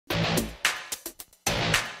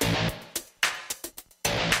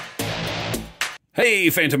Hey,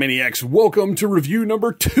 Phantomaniacs, welcome to review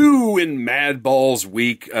number 2 in Madballs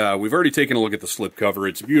week. We've already taken a look at the slipcover.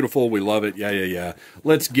 It's beautiful. We love it. Yeah.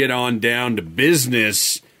 Let's get on down to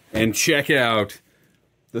business and check out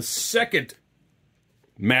the second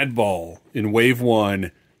Madball in Wave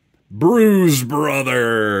 1, Bruise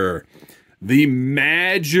Brother. The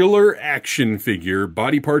MADular action figure,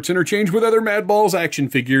 body parts interchange with other Madballs action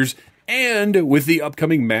figures, and with the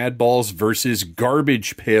upcoming Madballs versus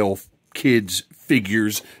Garbage Pail Kids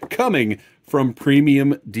figures coming from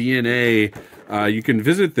Premium DNA. You can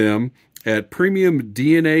visit them at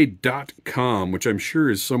premiumdna.com, which I'm sure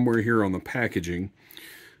is somewhere here on the packaging.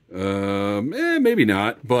 Maybe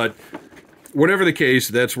not, but whatever the case,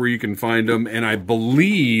 that's where you can find them. And I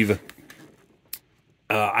believe,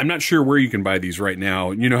 I'm not sure where you can buy these right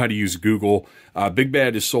now. You know how to use Google. Big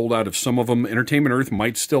Bad is sold out of some of them. Entertainment Earth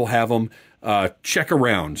might still have them. Check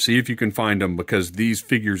around, see if you can find them, because these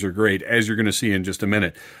figures are great, as you're going to see in just a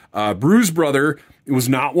minute. Bruise Brother was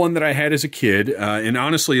not one that I had as a kid, and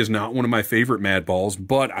honestly is not one of my favorite Madballs,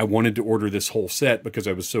 but I wanted to order this whole set because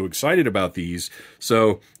I was so excited about these.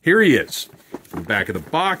 So here he is. In the back of the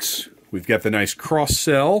box, we've got the nice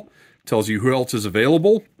cross-sell, tells you who else is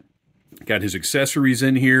available. Got his accessories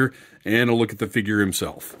in here, and a look at the figure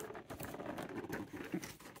himself.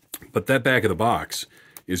 But that back of the box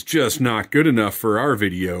is just not good enough for our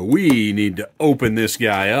video. We need to open this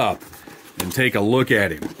guy up and take a look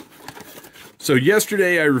at him. So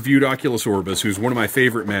yesterday I reviewed Oculus Orbis, who's one of my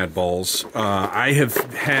favorite Madballs.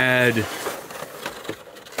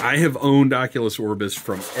 I have owned Oculus Orbis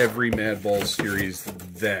from every Madball series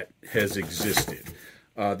that has existed.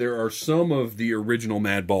 There are some of the original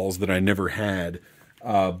Madballs that I never had,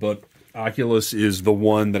 but Oculus is the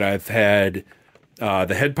one that I've had.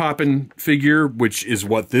 The head poppin' figure, which is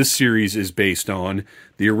what this series is based on,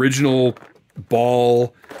 the original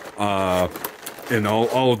ball, and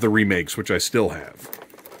all of the remakes, which I still have.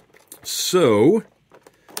 So,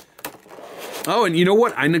 oh, and you know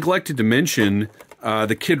what? I neglected to mention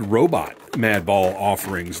the Kid Robot Madball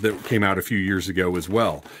offerings that came out a few years ago as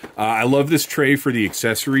well. I love this tray for the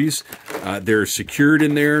accessories. They're secured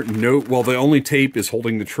in there. Well, the only tape is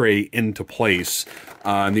holding the tray into place.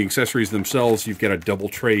 And the accessories themselves, you've got a double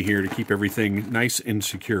tray here to keep everything nice and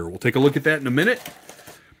secure. We'll take a look at that in a minute.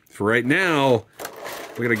 For right now,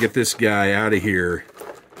 we're going to get this guy out of here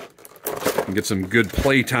and get some good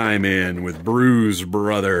playtime in with Bruise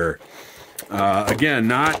Brother. Again,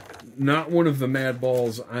 not one of the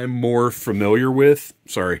Madballs I'm more familiar with.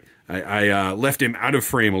 Sorry, I left him out of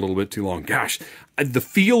frame a little bit too long. Gosh, the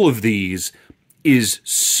feel of these is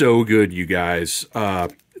so good, you guys.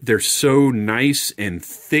 They're so nice and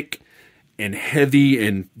thick and heavy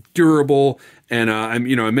and durable. And I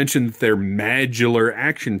mentioned they're MADular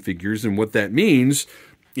action figures, and what that means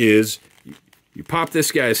is you pop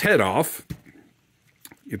this guy's head off,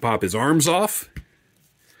 you pop his arms off.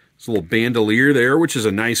 There's a little bandolier there, which is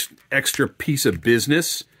a nice extra piece of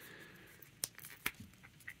business.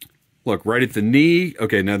 Look, right at the knee.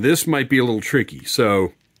 Okay, now this might be a little tricky.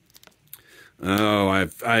 So, I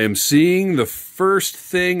am seeing the first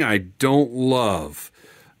thing I don't love.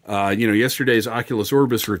 Yesterday's Oculus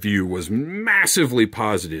Orbis review was massively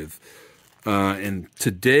positive. And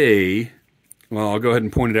today, well, I'll go ahead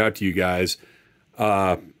and point it out to you guys.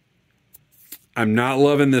 I'm not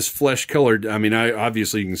loving this flesh-colored. I mean,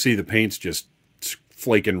 obviously you can see the paint's just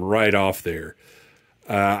flaking right off there.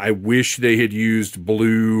 I wish they had used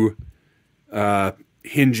blue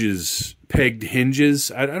hinges, pegged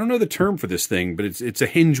hinges. I don't know the term for this thing, but it's a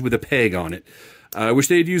hinge with a peg on it. I wish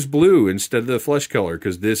they had used blue instead of the flesh color,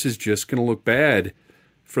 because this is just going to look bad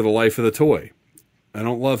for the life of the toy. I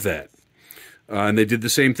don't love that. And they did the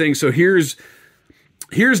same thing. So here's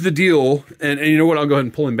the deal, and you know what? I'll go ahead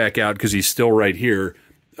and pull him back out because he's still right here.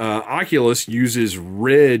 Oculus uses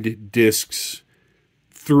red discs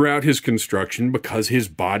throughout his construction because his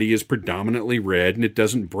body is predominantly red and it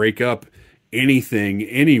doesn't break up anything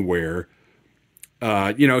anywhere.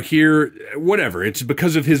 Here, whatever. It's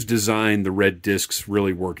because of his design, the red discs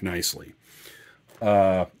really work nicely.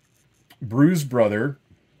 Bruise Brother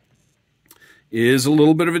is a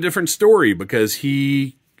little bit of a different story because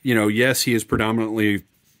he, yes, he is predominantly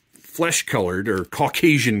flesh-colored or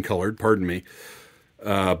Caucasian-colored, pardon me.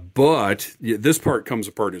 But this part comes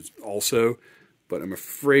apart also. But I'm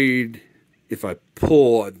afraid if I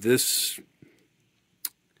pull, this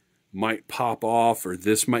might pop off, or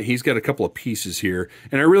this might. He's got a couple of pieces here,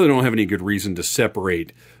 and I really don't have any good reason to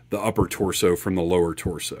separate the upper torso from the lower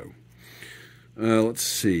torso. Let's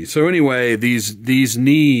see. So anyway, these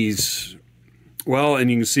knees, well, and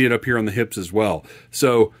you can see it up here on the hips as well.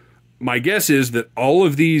 So my guess is that all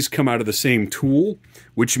of these come out of the same tool,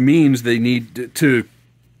 which means they need to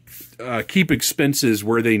keep expenses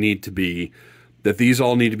where they need to be, that these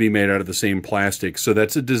all need to be made out of the same plastic. So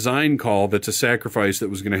that's a design call. That's a sacrifice that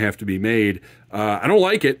was going to have to be made. I don't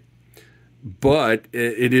like it, but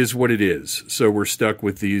it is what it is. So we're stuck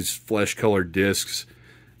with these flesh-colored discs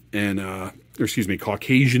and, or excuse me,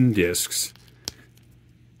 Caucasian discs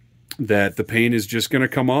that the paint is just going to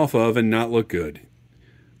come off of and not look good.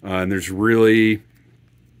 And there's really,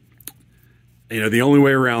 the only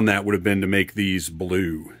way around that would have been to make these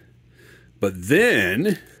blue. But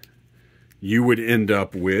then you would end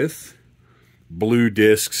up with blue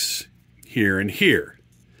discs here and here,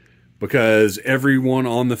 because everyone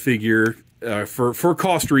on the figure, for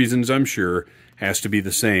cost reasons, I'm sure, has to be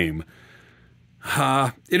the same.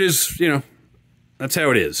 It is, that's how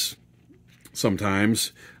it is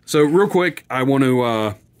sometimes. So real quick, I want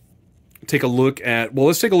to take a look at, well,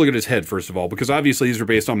 let's take a look at his head first of all, because obviously these are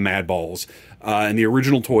based on Madballs, and the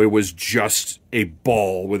original toy was just a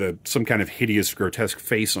ball with some kind of hideous, grotesque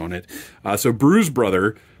face on it. So Bruise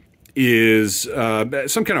Brother is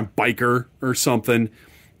some kind of biker or something.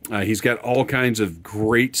 He's got all kinds of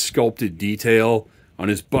great sculpted detail on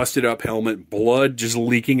his busted up helmet, blood just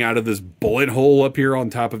leaking out of this bullet hole up here on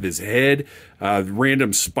top of his head,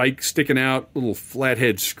 random spike sticking out, little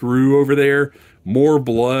flathead screw over there, more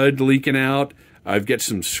blood leaking out. I've got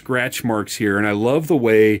some scratch marks here, and I love the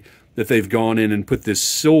way that they've gone in and put this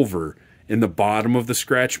silver in the bottom of the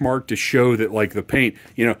scratch mark to show that, like, the paint,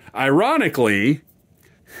 ironically,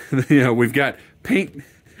 we've got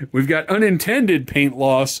unintended paint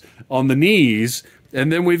loss on the knees,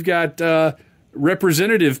 and then we've got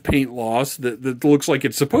representative paint loss that looks like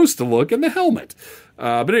it's supposed to look in the helmet.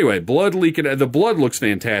 But anyway, blood leaking. The blood looks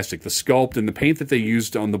fantastic. The sculpt and the paint that they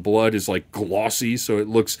used on the blood is like glossy, so it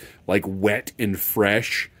looks like wet and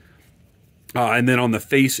fresh. And then on the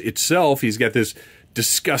face itself, he's got this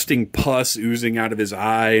disgusting pus oozing out of his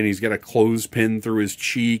eye, and he's got a clothespin through his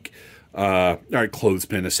cheek. A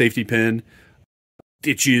safety pin.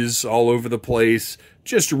 Stitches all over the place.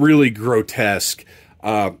 Just really grotesque.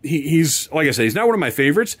 He's, like I said, he's not one of my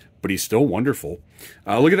favorites, but he's still wonderful.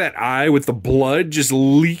 Look at that eye with the blood just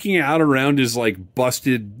leaking out around his, like,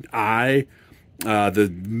 busted eye.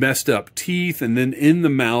 The messed up teeth, and then in the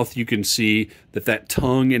mouth you can see that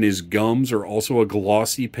tongue and his gums are also a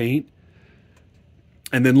glossy paint.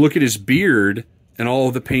 And then look at his beard and all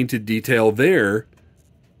of the painted detail there.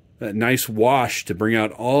 That nice wash to bring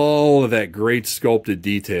out all of that great sculpted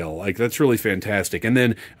detail. Like, that's really fantastic. And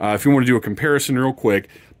then if you want to do a comparison real quick,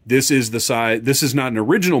 this is the size. This is not an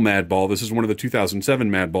original Madball. This is one of the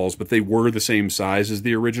 2007 Madballs, but they were the same size as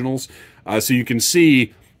the originals. So you can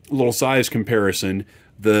see a little size comparison.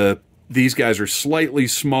 These guys are slightly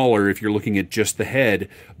smaller if you're looking at just the head,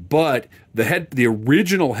 but the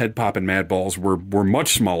original head poppin' Madballs were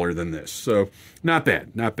much smaller than this. So not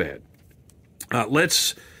bad, not bad.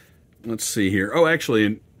 Let's see here. Oh, actually,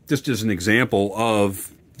 and just as an example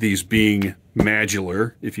of these being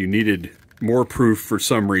MADular, if you needed more proof for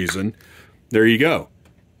some reason, there you go.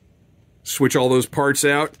 Switch all those parts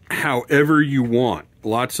out however you want.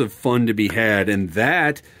 Lots of fun to be had, and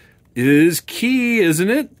that is key, isn't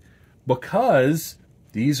it? Because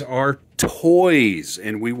these are toys,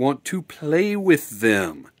 and we want to play with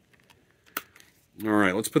them. All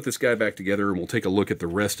right, let's put this guy back together, and we'll take a look at the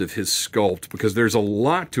rest of his sculpt, because there's a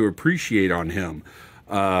lot to appreciate on him.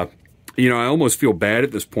 I almost feel bad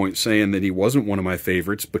at this point saying that he wasn't one of my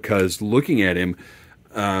favorites, because looking at him,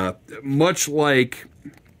 much like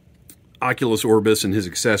Oculus Orbis and his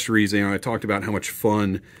accessories, I talked about how much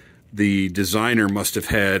fun the designer must have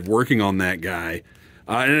had working on that guy.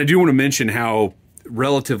 And I do want to mention how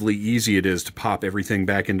relatively easy it is to pop everything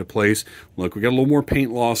back into place. Look, we got a little more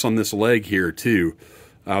paint loss on this leg here too,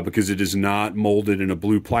 because it is not molded in a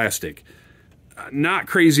blue plastic. Not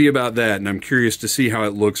crazy about that, and I'm curious to see how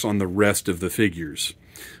it looks on the rest of the figures.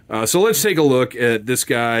 So let's take a look at this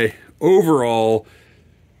guy. Overall,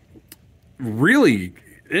 really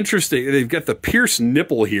interesting. They've got the pierced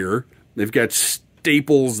nipple here. They've got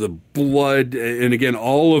staples, the blood, and again,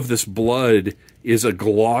 all of this blood is a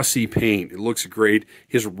glossy paint. It looks great.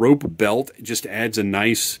 His rope belt just adds a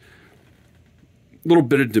nice little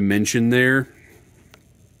bit of dimension there.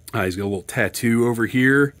 He's got a little tattoo over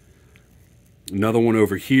here. Another one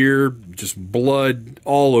over here. Just blood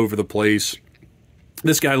all over the place.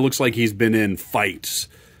 This guy looks like he's been in fights.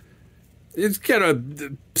 It's got a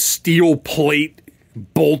steel plate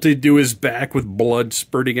bolted to his back with blood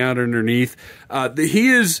spurting out underneath. I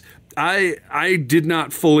did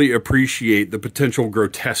not fully appreciate the potential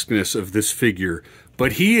grotesqueness of this figure,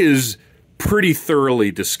 but he is pretty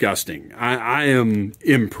thoroughly disgusting. I am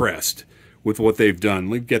impressed with what they've done.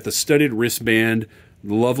 We've got the studded wristband,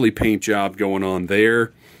 lovely paint job going on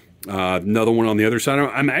there. Another one on the other side.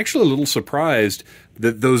 I'm actually a little surprised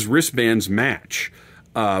that those wristbands match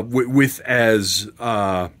with as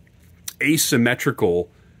asymmetrical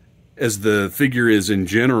as the figure is in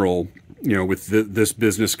general. You know, with this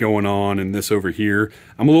business going on and this over here,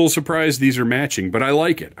 I'm a little surprised these are matching, but I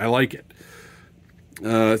like it. I like it.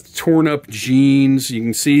 Torn up jeans. You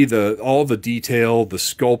can see all the detail, the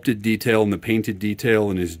sculpted detail and the painted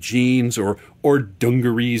detail in his jeans or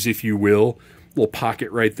dungarees, if you will. Little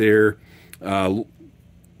pocket right there.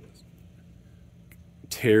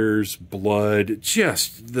 Tears, blood,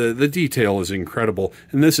 just the detail is incredible.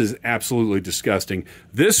 And this is absolutely disgusting.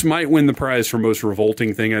 This might win the prize for most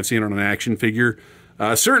revolting thing I've seen on an action figure.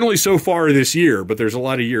 Certainly so far this year, but there's a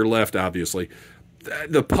lot of year left, obviously.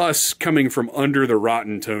 The pus coming from under the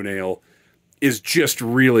rotten toenail is just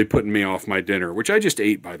really putting me off my dinner, which I just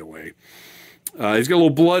ate, by the way. He's got a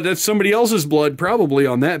little blood. That's somebody else's blood, probably,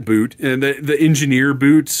 on that boot. And the engineer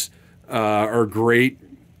boots are great.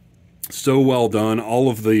 So well done. All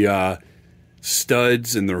of the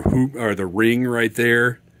studs and the hoop or the ring right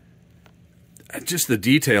there. Just the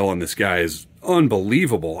detail on this guy is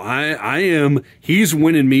unbelievable. He's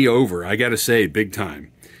winning me over, I gotta say, big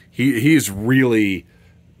time. He's really,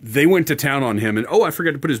 they went to town on him, and oh, I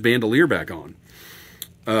forgot to put his bandolier back on.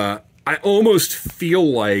 I almost feel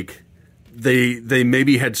like they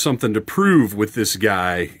maybe had something to prove with this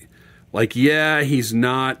guy. Like, yeah, he's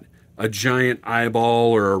not a giant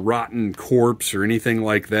eyeball or a rotten corpse or anything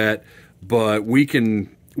like that, but we can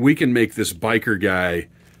make this biker guy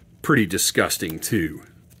pretty disgusting too.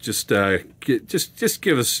 Just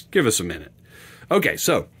give us a minute. Okay,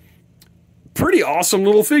 so pretty awesome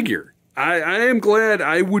little figure. I am glad.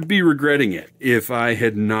 I would be regretting it if I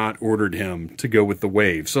had not ordered him to go with the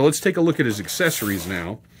Wave. So let's take a look at his accessories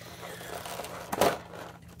now.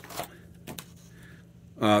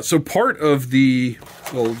 So part of the,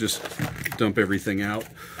 well, we'll just dump everything out.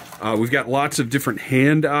 We've got lots of different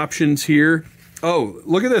hand options here. Oh,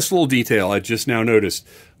 look at this little detail I just now noticed.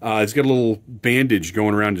 He's got a little bandage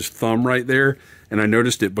going around his thumb right there, and I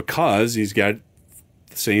noticed it because he's got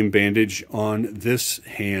the same bandage on this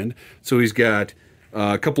hand. So he's got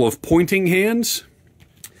a couple of pointing hands,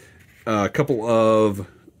 a couple of,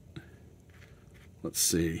 let's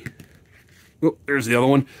see, oh, there's the other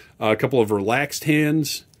one, a couple of relaxed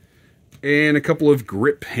hands, and a couple of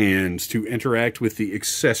grip hands to interact with the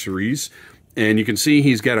accessories. And you can see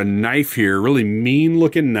he's got a knife here, really mean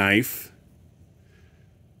looking knife.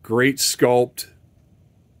 Great sculpt.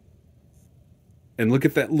 And look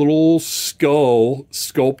at that little skull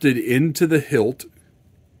sculpted into the hilt,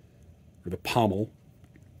 or the pommel.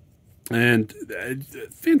 And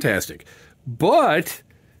fantastic. But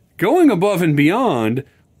going above and beyond,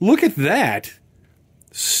 look at that.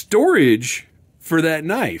 Storage for that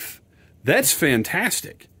knife. That's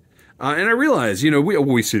fantastic. And I realize, you know,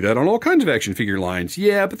 we see that on all kinds of action figure lines.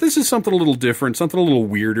 Yeah, but this is something a little different, something a little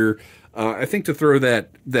weirder. I think to throw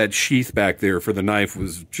that sheath back there for the knife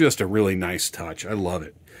was just a really nice touch. I love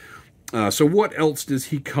it. So what else does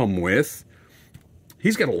he come with?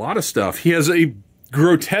 He's got a lot of stuff. He has a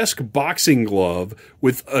grotesque boxing glove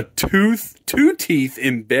with two teeth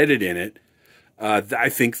embedded in it. I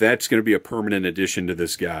think that's going to be a permanent addition to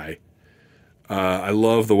this guy. I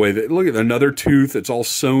love the way that, look at another tooth. It's all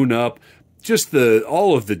sewn up. Just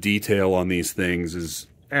all of the detail on these things is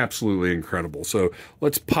absolutely incredible. So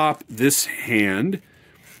let's pop this hand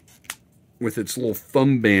with its little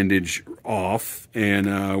thumb bandage off, and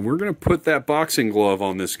we're going to put that boxing glove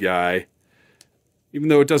on this guy. Even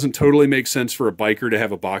though it doesn't totally make sense for a biker to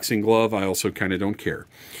have a boxing glove, I also kind of don't care.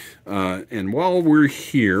 And while we're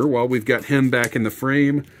here, while we've got him back in the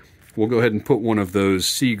frame, we'll go ahead and put one of those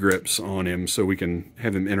C-grips on him so we can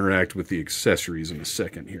have him interact with the accessories in a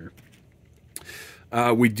second here.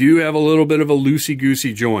 We do have a little bit of a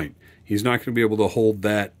loosey-goosey joint. He's not going to be able to hold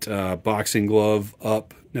that boxing glove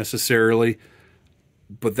up necessarily,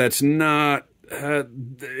 but that's not,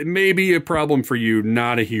 it may be a problem for you,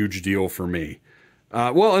 not a huge deal for me.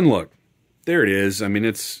 Well, and look, there it is. I mean,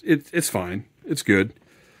 it's fine. It's good.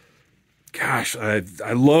 Gosh,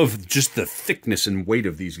 I love just the thickness and weight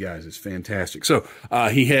of these guys. It's fantastic. So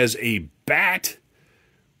he has a bat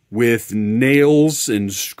with nails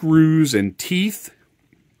and screws and teeth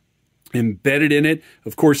embedded in it.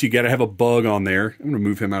 Of course, you got to have a bug on there. I'm going to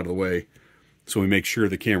move him out of the way so we make sure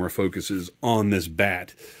the camera focuses on this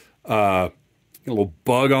bat. A little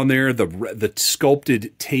bug on there. The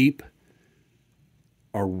sculpted tape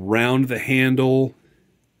around the handle.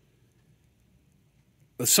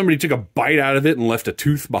 somebody took a bite out of it and left a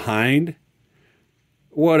tooth behind.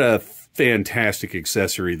 What a fantastic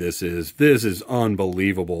accessory this is. This is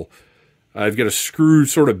unbelievable. I've got a screw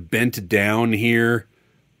sort of bent down here.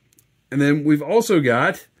 And then we've also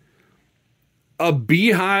got a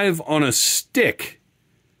beehive on a stick.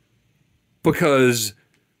 Because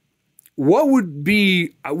what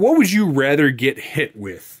would you rather get hit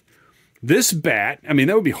with? This bat, I mean,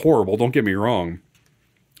 that would be horrible, don't get me wrong.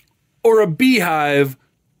 Or a beehive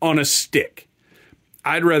on a stick.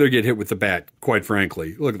 I'd rather get hit with the bat, quite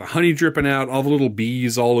frankly. Look at the honey dripping out, all the little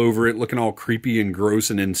bees all over it, looking all creepy and gross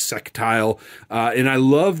and insectile. And I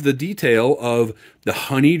love the detail of the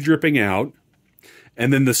honey dripping out,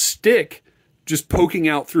 and then the stick just poking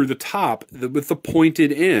out through the top with the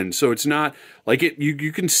pointed end. So it's not like it.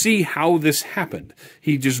 You can see how this happened.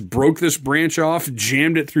 He just broke this branch off,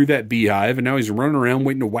 jammed it through that beehive, and now he's running around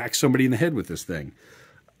waiting to whack somebody in the head with this thing.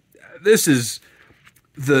 This is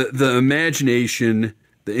the imagination,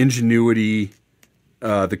 the ingenuity,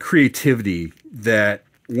 the creativity that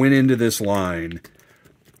went into this line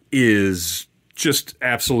is just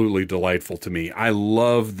absolutely delightful to me. I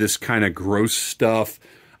love this kind of gross stuff.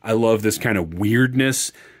 I love this kind of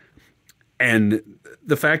weirdness. And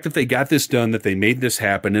the fact that they got this done, that they made this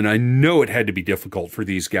happen, and I know it had to be difficult for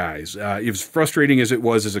these guys. As frustrating as it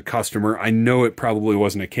was as a customer, I know it probably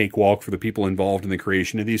wasn't a cakewalk for the people involved in the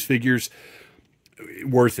creation of these figures.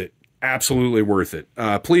 Worth it. Absolutely worth it.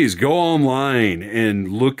 Please go online and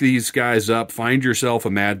look these guys up. Find yourself a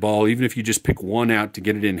Madball. Even if you just pick one out to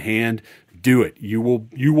get it in hand, do it. You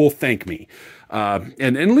will thank me.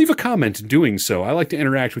 And leave a comment doing so. I like to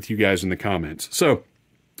interact with you guys in the comments. So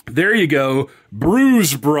there you go.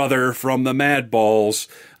 Bruise Brother from the Madballs.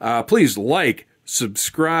 Please like,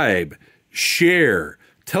 subscribe, share,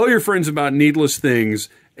 tell your friends about needless things.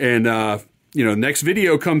 And, next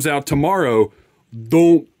video comes out tomorrow.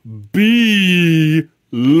 Don't be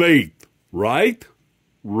late. Right?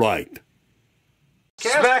 Right.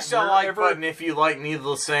 Smash that like button if you like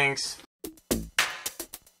needless things.